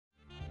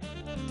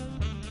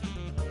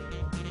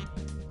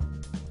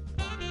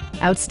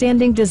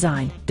Outstanding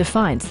design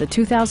defines the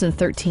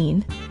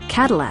 2013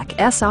 Cadillac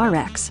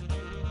SRX.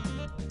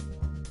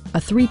 A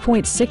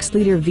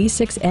 3.6-liter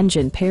V6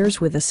 engine pairs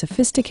with a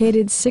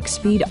sophisticated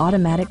 6-speed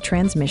automatic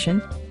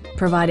transmission,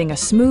 providing a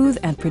smooth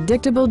and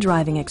predictable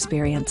driving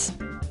experience.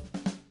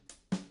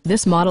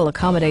 This model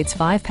accommodates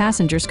 5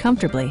 passengers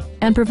comfortably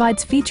and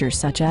provides features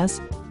such as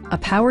a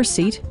power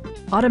seat,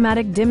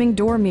 automatic dimming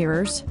door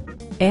mirrors,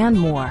 and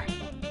more.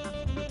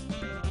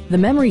 The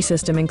memory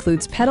system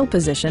includes pedal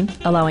position,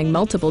 allowing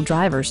multiple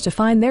drivers to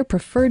find their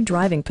preferred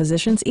driving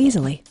positions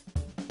easily.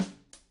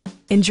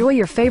 Enjoy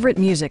your favorite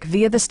music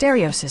via the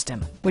stereo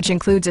system, which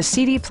includes a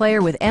CD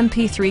player with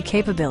MP3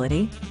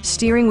 capability,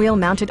 steering wheel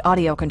mounted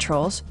audio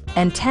controls,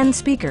 and 10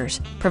 speakers,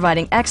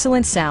 providing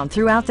excellent sound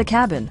throughout the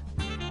cabin.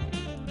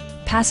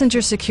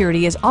 Passenger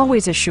security is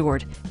always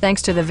assured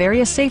thanks to the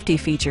various safety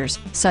features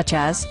such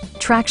as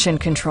traction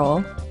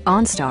control,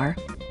 OnStar,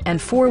 and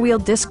 4-wheel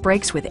disc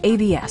brakes with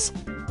ABS.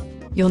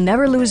 You'll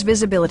never lose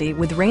visibility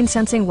with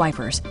rain-sensing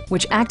wipers,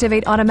 which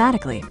activate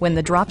automatically when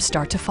the drops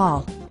start to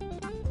fall.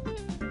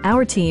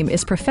 Our team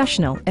is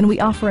professional and we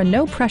offer a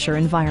no-pressure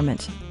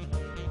environment.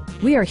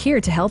 We are here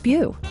to help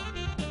you.